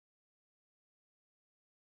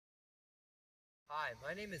Hi,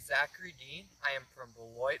 my name is Zachary Dean. I am from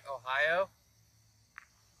Beloit, Ohio.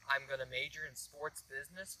 I'm going to major in sports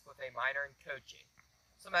business with a minor in coaching.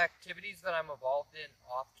 Some activities that I'm involved in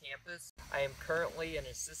off campus. I am currently an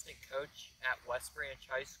assistant coach at West Branch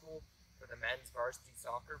High School for the men's varsity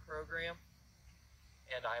soccer program.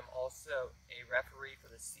 And I'm also a referee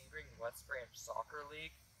for the Sebring West Branch Soccer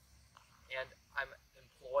League. And I'm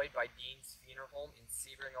employed by Dean's Funeral Home in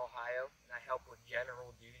Sebring, Ohio, and I help with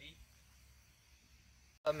general duty.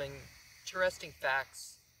 Some interesting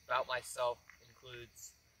facts about myself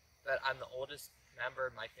includes that I'm the oldest member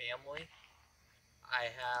of my family.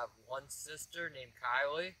 I have one sister named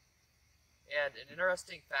Kylie, and another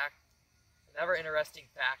interesting fact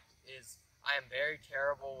is I am very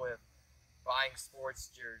terrible with buying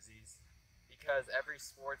sports jerseys because every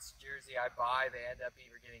sports jersey I buy, they end up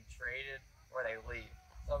either getting traded or they leave.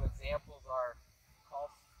 Some examples are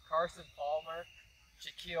Carson Palmer,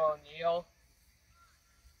 Shaquille O'Neal,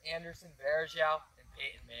 Anderson Varejao, and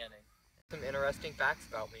Peyton Manning. Some interesting facts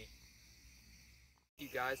about me. Thank you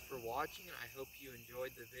guys for watching, and I hope you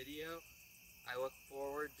enjoyed the video. I look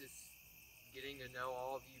forward to getting to know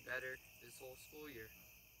all of you better this whole school year.